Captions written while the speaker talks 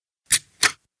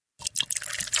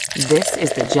This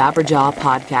is the Jabberjaw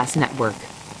Podcast Network.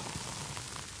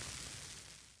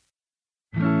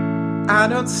 I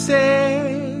don't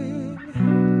sing,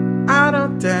 I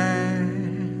don't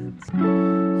dance.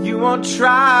 You won't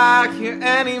try here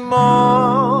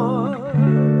anymore.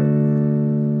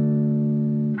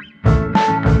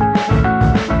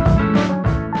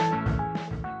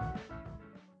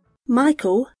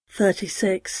 Michael,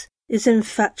 36, is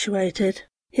infatuated.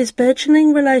 His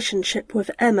burgeoning relationship with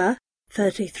Emma,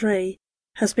 33,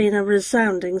 has been a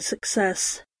resounding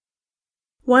success.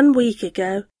 1 week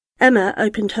ago, Emma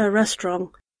opened her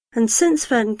restaurant, and since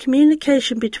then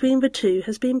communication between the two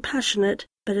has been passionate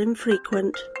but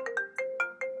infrequent.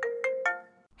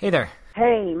 Hey there.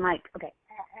 Hey, Mike. Okay.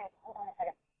 Hold on a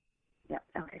second. Yeah,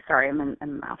 okay, sorry, I'm in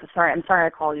the office. I'm sorry I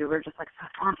called you. We're just like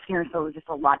swamped here, so it was just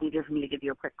a lot easier for me to give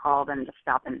you a quick call than just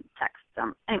stop and text.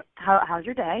 Anyway, how's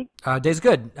your day? Day's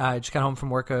good. I just got home from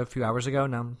work a few hours ago.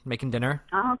 Now I'm making dinner.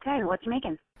 Oh, okay, what you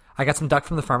making? I got some duck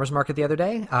from the farmer's market the other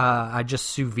day. I just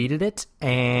sous vide'd it,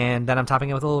 and then I'm topping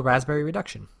it with a little raspberry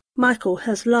reduction. Michael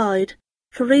has lied,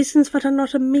 for reasons that are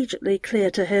not immediately clear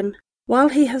to him. While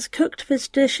he has cooked this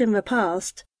dish in the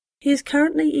past, he is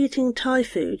currently eating Thai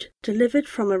food delivered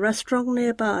from a restaurant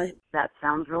nearby. That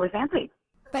sounds really fancy.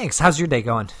 Thanks. How's your day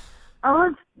going?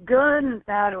 Oh, it's good and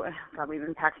bad. God, we've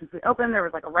been packed since we opened. There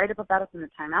was like a write-up about us in the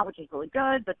timeout, which is really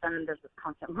good, but then there's this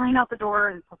constant line out the door,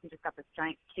 and plus we just got this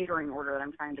giant catering order that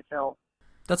I'm trying to fill.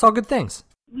 That's all good things.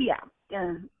 Yeah.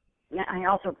 I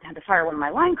also had to fire one of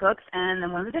my line cooks, and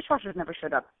then one of the dishwashers never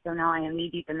showed up. So now I am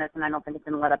knee-deep in this, and I don't think it's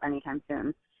going to let up anytime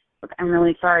soon. Look, I'm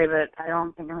really sorry, but I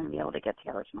don't think I'm going to be able to get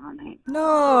together tomorrow night.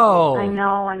 No! I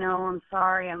know. I'm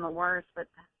sorry. I'm the worst, but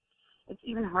it's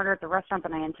even harder at the restaurant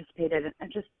than I anticipated.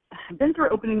 I've been through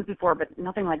openings before, but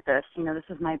nothing like this. You know, this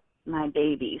is my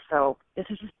baby, so this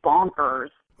is just bonkers.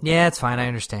 Yeah, it's fine. I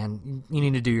understand. You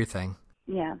need to do your thing.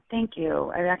 Yeah, thank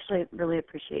you. I actually really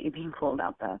appreciate you being cool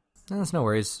about this. No, that's no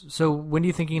worries. So when do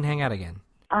you think you can hang out again?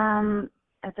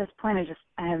 At this point,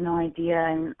 I have no idea,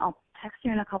 and I'll text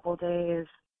you in a couple of days.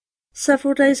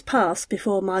 Several days pass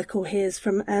before Michael hears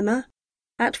from Emma.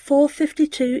 At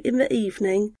 4:52 in the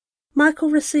evening, Michael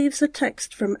receives a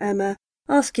text from Emma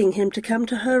asking him to come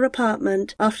to her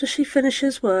apartment after she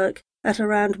finishes work at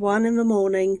around 1 in the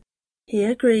morning. He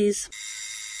agrees.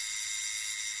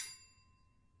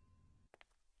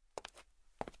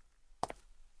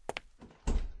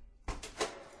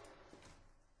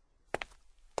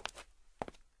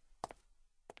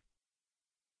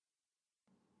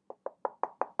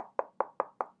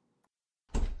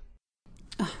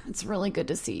 It's really good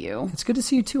to see you. It's good to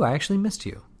see you, too. I actually missed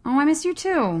you. Oh, I missed you,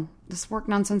 too. This work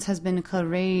nonsense has been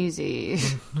crazy.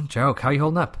 No joke. How are you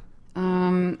holding up?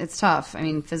 It's tough. I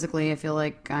mean, physically, I feel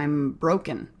like I'm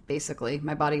broken, basically.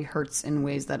 My body hurts in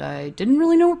ways that I didn't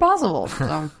really know were possible,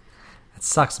 so... That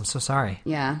sucks. I'm so sorry.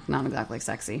 Yeah, not exactly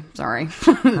sexy. Sorry.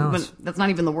 No, but that's not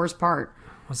even the worst part.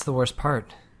 What's the worst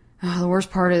part? The worst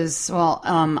part is,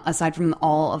 aside from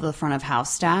all of the front of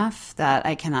house staff that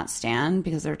I cannot stand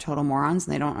because they're total morons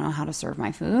and they don't know how to serve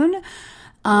my food,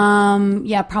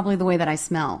 probably the way that I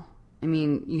smell. I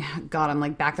mean, God, I'm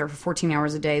like back there for 14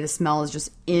 hours a day. The smell is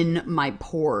just in my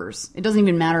pores. It doesn't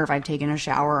even matter if I've taken a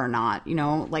shower or not, you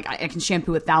know? Like, I can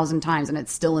shampoo 1,000 times and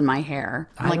it's still in my hair.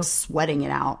 I'm like sweating it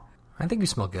out. I think you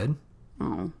smell good.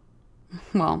 Oh,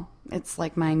 well, it's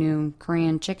like my new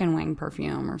Korean chicken wing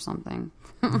perfume or something.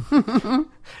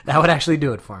 That would actually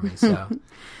do it for me, so...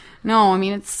 No, I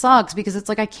mean, it sucks because it's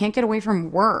like I can't get away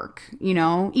from work, you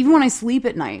know? Even when I sleep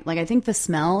at night, like I think the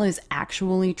smell is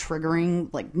actually triggering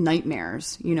like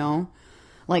nightmares, you know?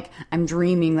 Like I'm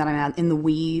dreaming that I'm out in the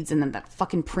weeds and then that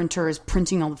fucking printer is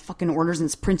printing all the fucking orders and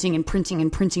it's printing and printing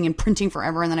and printing and printing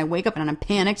forever. And then I wake up and I'm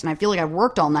panicked and I feel like I've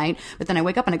worked all night. But then I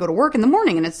wake up and I go to work in the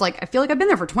morning and it's like I feel like I've been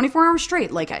there for 24 hours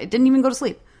straight. Like I didn't even go to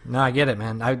sleep. No, I get it,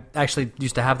 man. I actually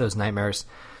used to have those nightmares.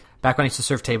 Back when I used to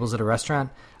serve tables at a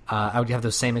restaurant, I would have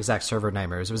those same exact server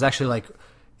nightmares. It was actually like,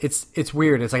 it's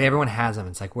weird. It's like everyone has them.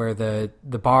 It's like where the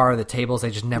bar, the tables, they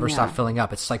just never stop filling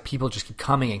up. It's like people just keep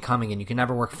coming and coming and you can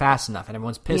never work fast enough and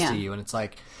everyone's pissed at you. And it's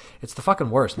like, it's the fucking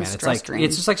worst, man. It's like,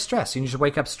 it's just like stress. You just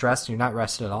wake up stressed and you're not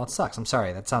rested at all. It sucks. I'm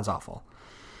sorry. That sounds awful.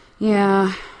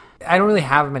 Yeah. I don't really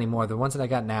have them anymore. The ones that I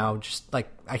got now, just like,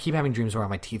 I keep having dreams where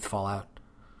my teeth fall out.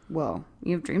 Whoa.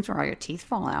 You have dreams where all your teeth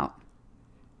fall out?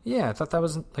 Yeah, I thought that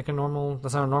was like that's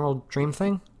not a normal dream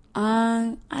thing.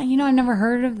 I've never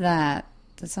heard of that.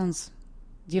 That sounds,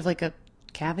 do you have like a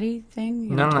cavity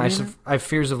thing? No, I have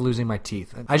fears of losing my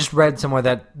teeth. I just read somewhere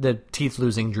that the teeth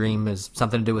losing dream is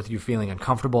something to do with you feeling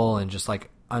uncomfortable and just like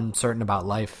uncertain about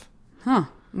life. Huh.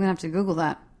 I'm gonna have to Google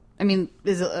that. I mean,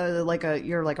 is it like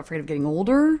you're like afraid of getting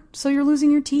older, so you're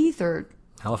losing your teeth, or?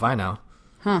 Hell if I know.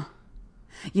 Huh.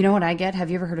 You know what I get? Have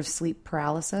you ever heard of sleep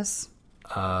paralysis?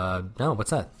 No,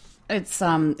 what's that? It's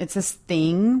this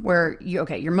thing where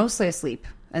you're mostly asleep,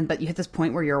 but you hit this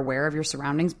point where you're aware of your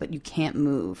surroundings, but you can't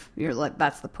move. You're like,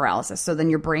 that's the paralysis. So then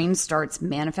your brain starts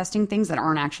manifesting things that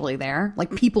aren't actually there,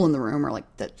 like people in the room, or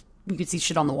like that you could see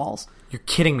shit on the walls. You're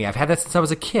kidding me. I've had that since I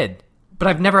was a kid, but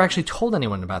I've never actually told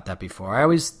anyone about that before. I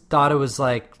always thought it was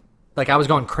like I was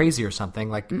going crazy or something.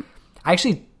 Like, I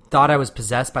actually thought I was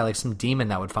possessed by like some demon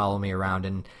that would follow me around,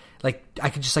 and like I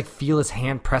could just like feel his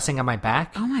hand pressing on my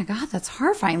back. Oh my God, that's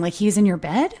horrifying. Like he's in your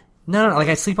bed? No, like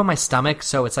I sleep on my stomach,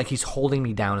 so it's like he's holding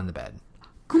me down in the bed.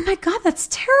 Oh my God, that's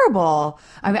terrible.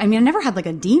 I mean, I never had like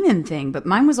a demon thing, but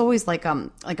mine was always like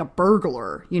a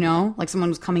burglar, you know? Like someone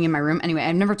was coming in my room. Anyway,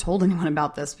 I've never told anyone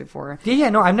about this before. Yeah,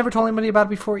 no, I've never told anybody about it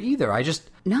before either.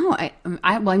 No,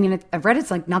 I've read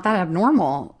it's like not that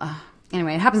abnormal.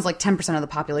 Anyway, it happens like 10% of the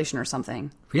population or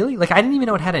something. Really? Like, I didn't even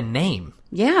know it had a name.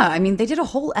 Yeah, I mean, they did a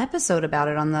whole episode about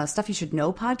it on the Stuff You Should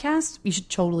Know podcast. You should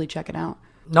totally check it out.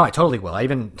 No, I totally will. I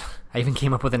even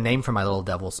came up with a name for my little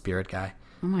devil spirit guy.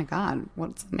 Oh my God,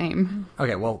 what's the name?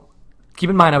 Okay, well, keep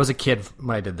in mind I was a kid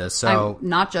when I did this, so... I'm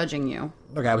not judging you.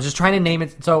 Okay, I was just trying to name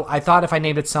it, so I thought if I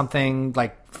named it something,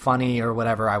 like, funny or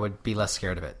whatever, I would be less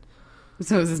scared of it.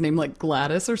 So is his name like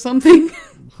Gladys or something?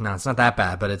 No, it's not that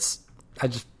bad, but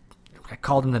I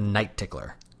called him the Night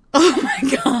Tickler. Oh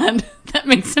my God, that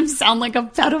makes him sound like a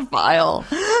pedophile.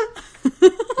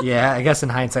 Yeah, I guess in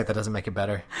hindsight that doesn't make it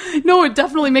better. No, it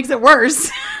definitely makes it worse.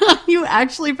 You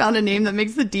actually found a name that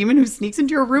makes the demon who sneaks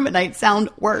into your room at night sound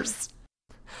worse.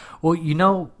 Well, you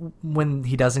know, when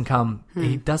he doesn't come,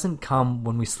 he doesn't come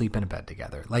when we sleep in a bed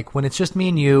together. Like, when it's just me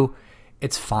and you,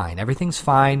 it's fine. Everything's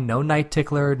fine. No night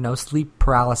tickler, no sleep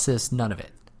paralysis, none of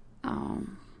it. Oh,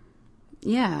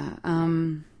 yeah.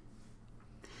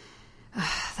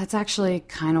 That's actually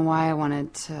kind of why I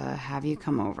wanted to have you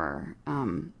come over.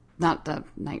 Not the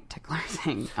night tickler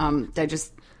thing.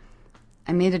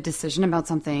 I made a decision about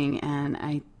something, and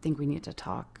I think we need to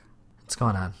talk. What's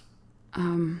going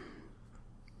on?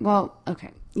 Well,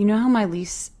 okay. You know how my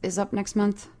lease is up next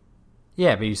month?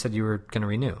 Yeah, but you said you were going to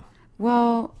renew.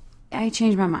 Well, I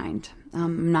changed my mind.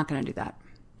 I'm not going to do that.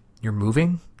 You're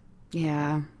moving?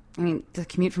 Yeah. I mean, the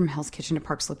commute from Hell's Kitchen to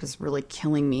Park Slope is really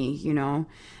killing me, you know?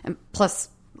 And plus,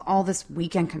 all this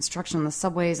weekend construction on the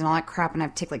subways and all that crap, and I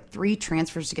have to take like 3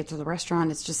 transfers to get to the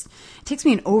restaurant. It takes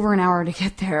me over an hour to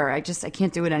get there. I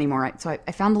can't do it anymore. So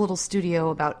I found a little studio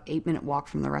about 8-minute walk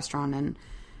from the restaurant, and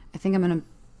I think I'm going to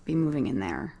be moving in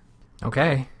there.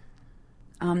 Okay.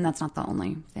 That's not the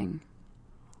only thing.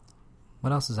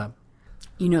 What else is up?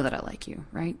 You know that I like you,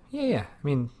 right? Yeah. I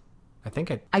mean, I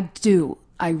think I do.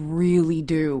 I really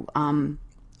do.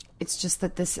 It's just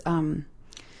that this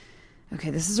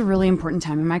is a really important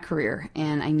time in my career,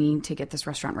 and I need to get this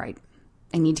restaurant right.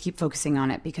 I need to keep focusing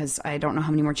on it because I don't know how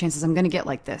many more chances I'm going to get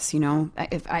like this, you know?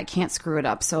 If I can't screw it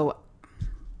up. So,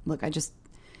 look, this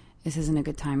isn't a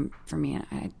good time for me.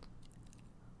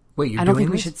 Wait, I don't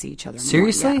think we should see each other more.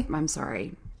 Seriously? Yeah, I'm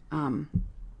sorry. I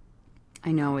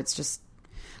know it's just...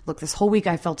 Look, this whole week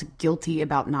I felt guilty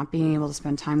about not being able to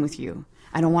spend time with you.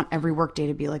 I don't want every work day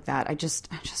to be like that. I just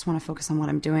want to focus on what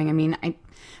I'm doing. I mean, I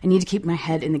need to keep my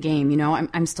head in the game, you know?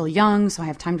 I'm still young, so I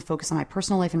have time to focus on my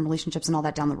personal life and relationships and all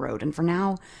that down the road. And for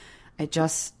now, I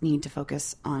just need to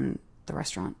focus on the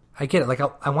restaurant. I get it. Like,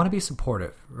 I want to be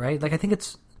supportive, right? Like, I think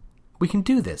we can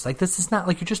do this. Like, this is not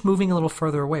like you're just moving a little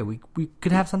further away. We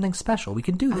could have something special. We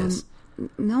can do this.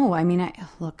 No, I mean,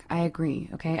 I agree,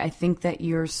 okay? I think that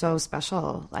you're so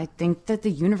special. I think that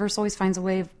the universe always finds a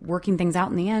way of working things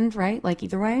out in the end, right? Like,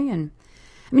 either way. And,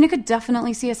 I mean, I could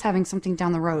definitely see us having something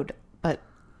down the road. But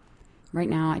right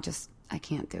now, I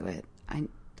can't do it.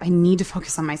 I need to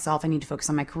focus on myself. I need to focus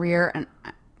on my career. And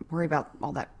I worry about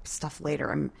all that stuff later.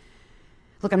 I'm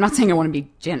not saying I want to be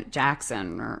Janet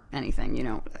Jackson or anything, you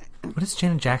know. What does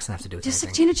Janet Jackson have to do with just anything?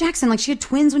 Like Janet Jackson, like she had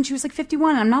twins when she was like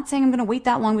 51. I'm not saying I'm going to wait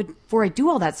that long before I do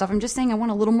all that stuff. I'm just saying I want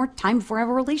a little more time before I have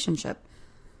a relationship.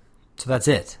 So that's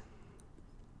it?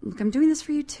 Look, I'm doing this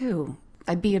for you too.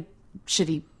 I'd be a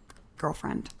shitty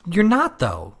girlfriend. You're not,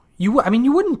 though. You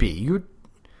wouldn't be.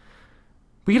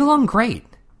 We get along great.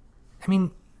 I mean,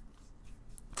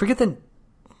 forget the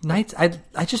nights.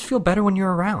 I just feel better when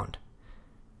you're around.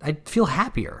 I feel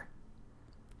happier.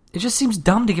 It just seems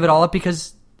dumb to give it all up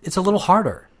because it's a little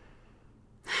harder.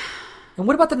 And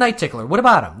what about the night tickler? What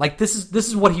about him? Like, this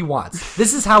is what he wants.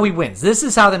 This is how he wins. This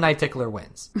is how the night tickler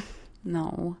wins.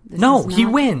 No. He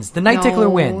wins. The night tickler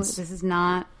wins. This is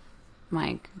not,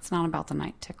 Mike. It's not about the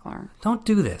night tickler. Don't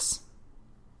do this.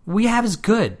 What we have is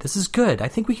good. This is good. I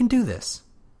think we can do this.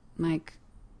 Mike,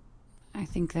 I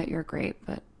think that you're great,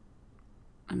 but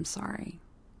I'm sorry.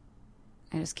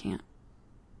 I just can't.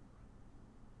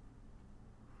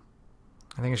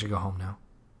 I think I should go home now.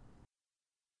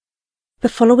 The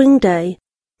following day,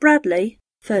 Bradley,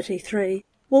 33,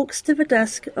 walks to the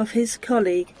desk of his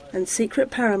colleague and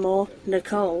secret paramour,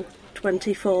 Nicole,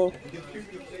 24.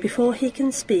 Before he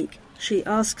can speak, she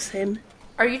asks him,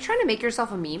 Are you trying to make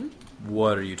yourself a meme?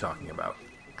 What are you talking about?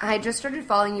 I just started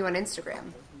following you on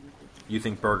Instagram. You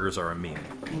think burgers are a meme?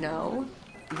 No,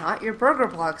 not your Burger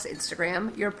Blog's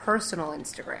Instagram, your personal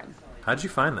Instagram. How'd you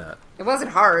find that? It wasn't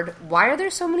hard. Why are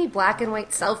there so many black and white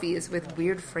selfies with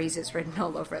weird phrases written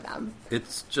all over them?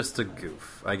 It's just a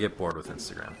goof. I get bored with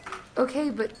Instagram. Okay,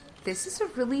 but this is a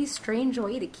really strange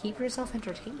way to keep yourself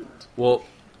entertained. Well,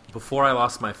 before I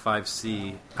lost my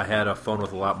 5C, I had a phone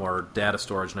with a lot more data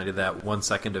storage, and I did that 1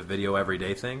 second of video every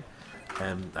day thing.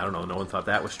 And I don't know, no one thought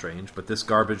that was strange, but this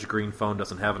garbage green phone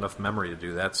doesn't have enough memory to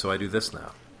do that, so I do this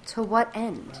now. To what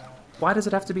end? Why does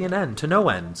it have to be an end? To no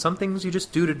end. Some things you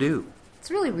just do to do. It's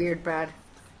really weird, Brad.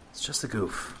 It's just a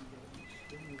goof.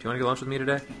 Do you want to get lunch with me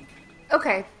today?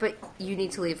 Okay, but you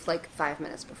need to leave like 5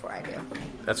 minutes before I do.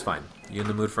 That's fine. You in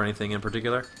the mood for anything in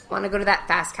particular? Want to go to that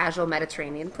fast casual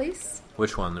Mediterranean place?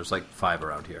 Which one? There's like 5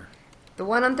 around here. The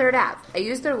one on 3rd Ave. I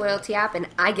used their loyalty app and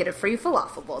I get a free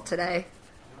falafel bowl today.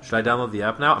 Should I download the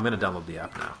app now? I'm going to download the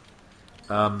app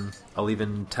now. I'll leave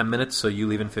in 10 minutes, so you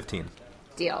leave in 15.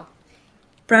 Deal.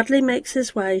 Bradley makes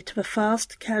his way to the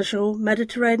fast, casual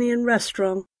Mediterranean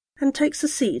restaurant and takes a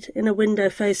seat in a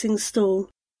window-facing stall.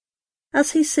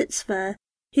 As he sits there,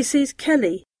 he sees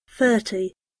Kelly,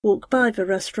 30, walk by the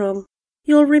restaurant.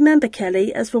 You'll remember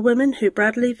Kelly as the woman who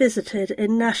Bradley visited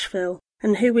in Nashville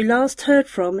and who we last heard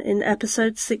from in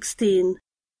episode 16.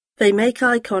 They make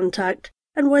eye contact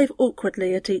and wave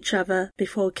awkwardly at each other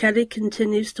before Kelly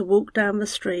continues to walk down the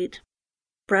street.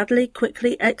 Bradley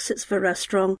quickly exits the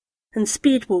restaurant and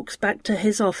speed walks back to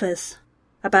his office.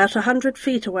 About 100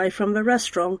 feet away from the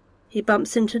restaurant, he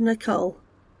bumps into Nicole.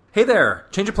 Hey there!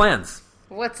 Change of plans!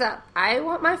 What's up? I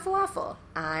want my falafel.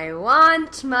 I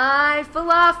want my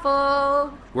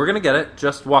falafel. We're gonna get it.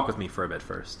 Just walk with me for a bit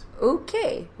first.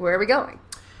 Okay, where are we going?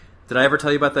 Did I ever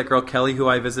tell you about that girl Kelly who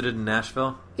I visited in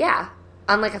Nashville? Yeah,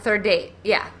 on like a 3rd date.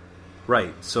 Yeah.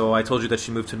 Right, so I told you that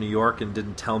she moved to New York and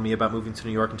didn't tell me about moving to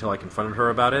New York until I confronted her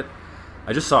about it.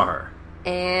 I just saw her.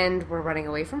 And we're running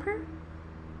away from her?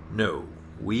 No,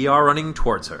 we are running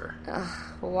towards her.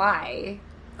 Why?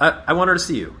 I want her to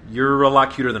see you. You're a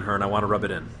lot cuter than her and I want to rub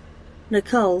it in.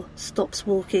 Nicole stops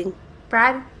walking.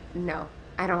 Brad? No,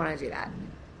 I don't want to do that.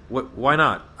 Why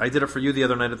not? I did it for you the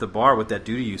other night at the bar with that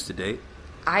dude you used to date.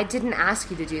 I didn't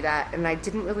ask you to do that, and I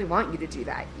didn't really want you to do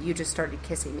that. You just started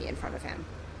kissing me in front of him.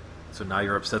 So now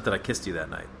you're upset that I kissed you that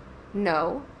night.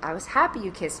 No, I was happy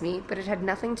you kissed me, but it had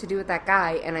nothing to do with that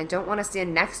guy, and I don't want to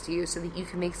stand next to you so that you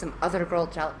can make some other girl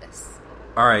jealous.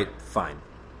 Alright, fine.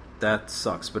 That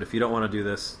sucks, but if you don't want to do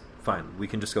this, fine. We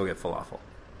can just go get falafel.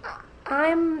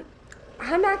 I'm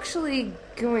actually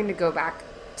going to go back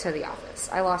to the office.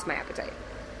 I lost my appetite.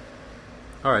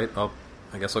 Alright,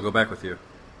 I guess I'll go back with you.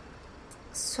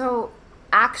 So,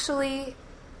 actually,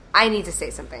 I need to say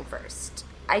something first.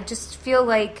 I just feel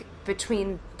like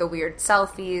between the weird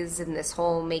selfies and this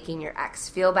whole making your ex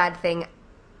feel bad thing,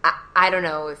 I don't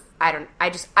know if I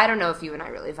don't know if you and I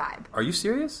really vibe. Are you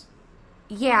serious?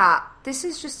 Yeah, this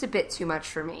is just a bit too much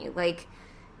for me. Like,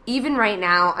 even right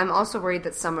now, I'm also worried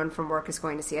that someone from work is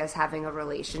going to see us having a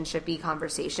relationship-y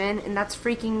conversation, and that's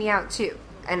freaking me out too.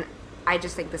 And I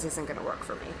just think this isn't going to work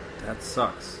for me. That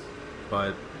sucks.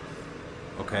 But,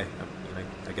 okay,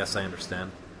 I guess I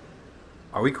understand.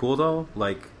 Are we cool though?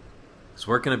 Like, is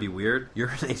work going to be weird?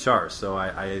 You're in HR, so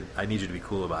I need you to be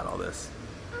cool about all this.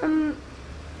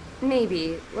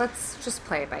 Maybe. Let's just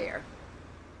play it by ear.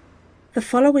 The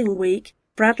following week,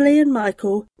 Bradley and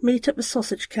Michael meet at the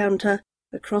sausage counter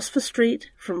across the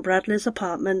street from Bradley's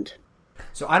apartment.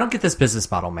 So I don't get this business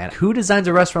model, man. Who designs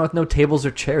a restaurant with no tables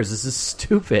or chairs? This is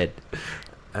stupid.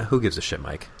 Who gives a shit,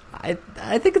 Mike? I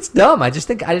think it's dumb. I just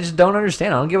don't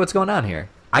understand. I don't get what's going on here.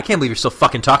 I can't believe you're still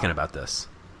fucking talking about this.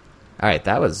 All right,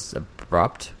 that was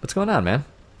abrupt. What's going on, man?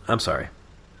 I'm sorry.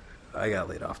 I got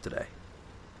laid off today.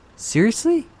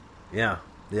 Seriously? Yeah.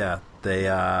 They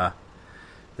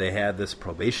had this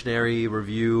probationary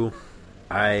review.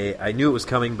 I knew it was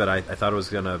coming, but I thought it was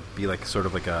gonna be like sort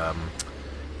of like a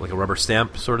rubber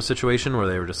stamp sort of situation where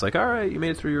they were just like, all right, you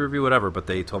made it through your review, whatever. But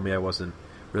they told me I wasn't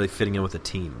really fitting in with the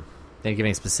team. They didn't give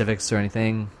any specifics or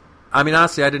anything? I mean,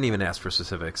 honestly, I didn't even ask for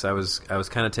specifics. I was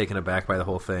kind of taken aback by the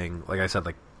whole thing. Like I said,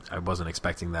 like I wasn't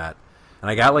expecting that. And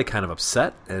I got like kind of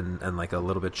upset and like a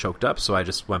little bit choked up, so I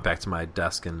just went back to my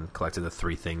desk and collected the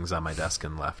 3 things on my desk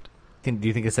and left. Do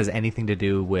you think this has anything to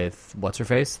do with what's her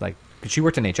face? Like, 'cause she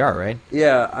worked in HR, right?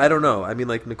 Yeah, I don't know. I mean,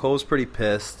 like, Nicole was pretty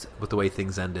pissed with the way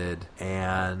things ended,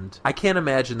 and I can't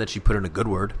imagine that she put in a good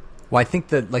word. Well, I think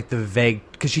that like the vague,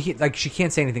 because she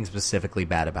can't say anything specifically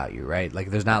bad about you, right? Like,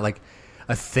 there's not like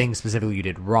a thing specifically you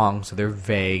did wrong, so they're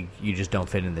vague. You just don't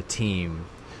fit in the team.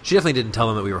 She definitely didn't tell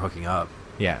them that we were hooking up.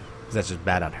 Yeah, because that's just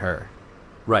bad on her.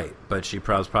 Right, but she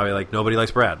was probably like, nobody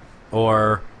likes Brad.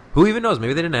 Or, who even knows,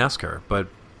 maybe they didn't ask her. But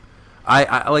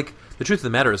I like, the truth of the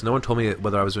matter is no one told me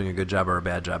whether I was doing a good job or a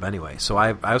bad job anyway. So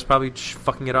I was probably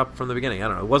fucking it up from the beginning. I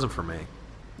don't know, it wasn't for me.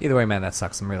 Either way, man, that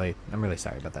sucks. I'm really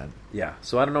sorry about that. Yeah,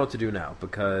 so I don't know what to do now,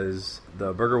 because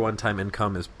the Burger one-time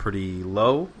income is pretty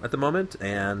low at the moment,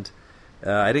 and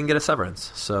I didn't get a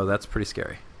severance, so that's pretty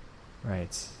scary.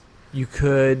 Right. You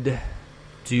could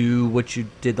do what you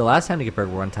did the last time to get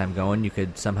Burger One Time going. You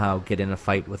could somehow get in a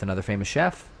fight with another famous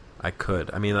chef. I could.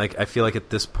 I mean, like, I feel like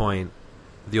at this point,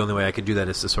 the only way I could do that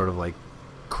is to sort of, like,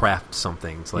 craft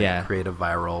something to, like, create a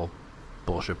viral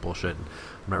bullshit. I'm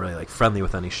not really, like, friendly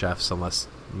with any chefs unless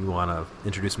you want to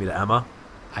introduce me to Emma.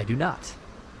 I do not.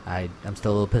 I'm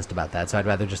still a little pissed about that, so I'd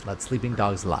rather just let sleeping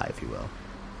dogs lie, if you will.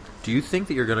 Do you think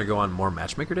that you're going to go on more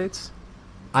matchmaker dates?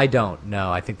 I don't.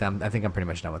 No, I think I'm pretty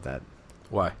much done with that.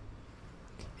 Why?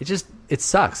 It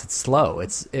sucks. It's slow.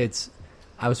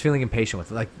 I was feeling impatient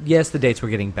with it. Like, yes, the dates were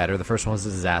getting better. The first one was a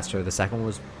disaster. The second one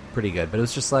was pretty good, but it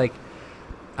was just like,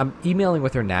 I'm emailing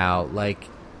with her now. Like,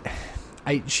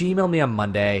 she emailed me on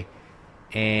Monday,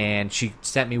 and she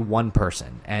sent me one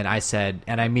person, and I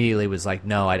immediately was like,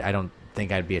 no, I don't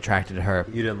think I'd be attracted to her.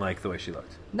 You didn't like the way she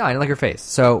looked? No, I didn't like her face.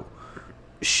 So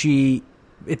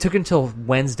it took until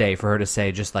Wednesday for her to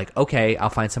say just like, okay,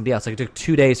 I'll find somebody else. Like, it took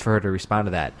 2 days for her to respond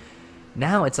to that.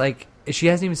 Now it's like, she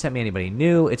hasn't even sent me anybody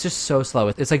new. It's just so slow.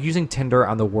 It's like using Tinder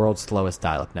on the world's slowest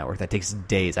dial-up network. That takes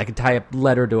days. I could tie a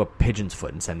letter to a pigeon's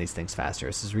foot and send these things faster.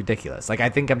 This is ridiculous. Like, I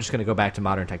think I'm just going to go back to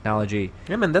modern technology.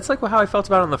 Yeah, man, that's like how I felt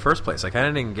about it in the first place. Like, I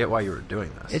didn't even get why you were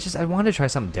doing this. It's just, I wanted to try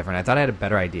something different. I thought I had a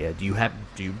better idea. Do you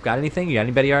got anything? You got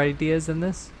any better ideas than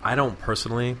this? I don't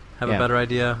personally have a better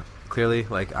idea, clearly.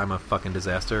 Like, I'm a fucking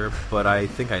disaster, but I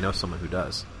think I know someone who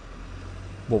does.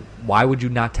 Well, why would you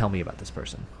not tell me about this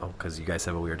person? Oh, because you guys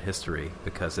have a weird history.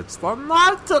 Because it's the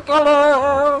Nightingale.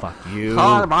 Oh, fuck you.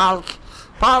 Hi, Mike.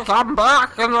 But I'm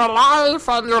back in your life,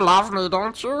 and you love me,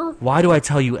 don't you? Why do I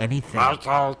tell you anything?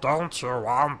 Michael, don't you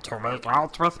want to make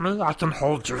out with me? I can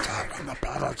hold you down in the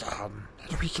bed again.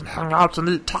 And we can hang out and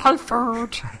eat Thai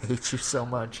food. I hate you so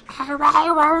much. Why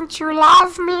won't you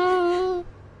love me?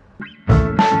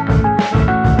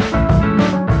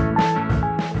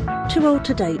 Too Old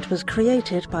to Date was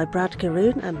created by Brad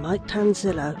Garoon and Mike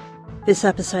Tanzillo. This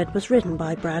episode was written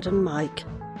by Brad and Mike.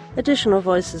 Additional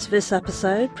voices this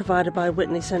episode provided by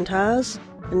Whitney Centaurs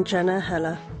and Jenna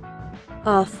Heller.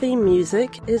 Our theme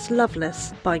music is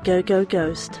Loveless by Go Go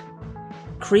Ghost.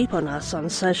 Creep on us on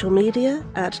social media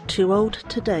at Too Old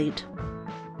to Date.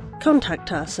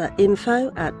 Contact us at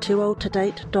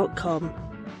info@toooldtodate.com.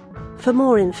 For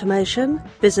more information,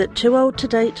 visit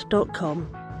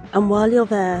toooldtodate.com. And while you're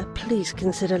there, please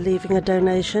consider leaving a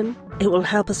donation. It will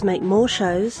help us make more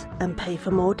shows and pay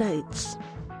for more dates.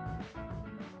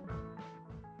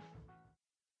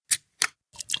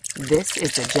 This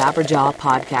is the Jabberjaw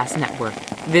Podcast Network.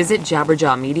 Visit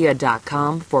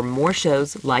jabberjawmedia.com for more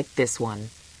shows like this one.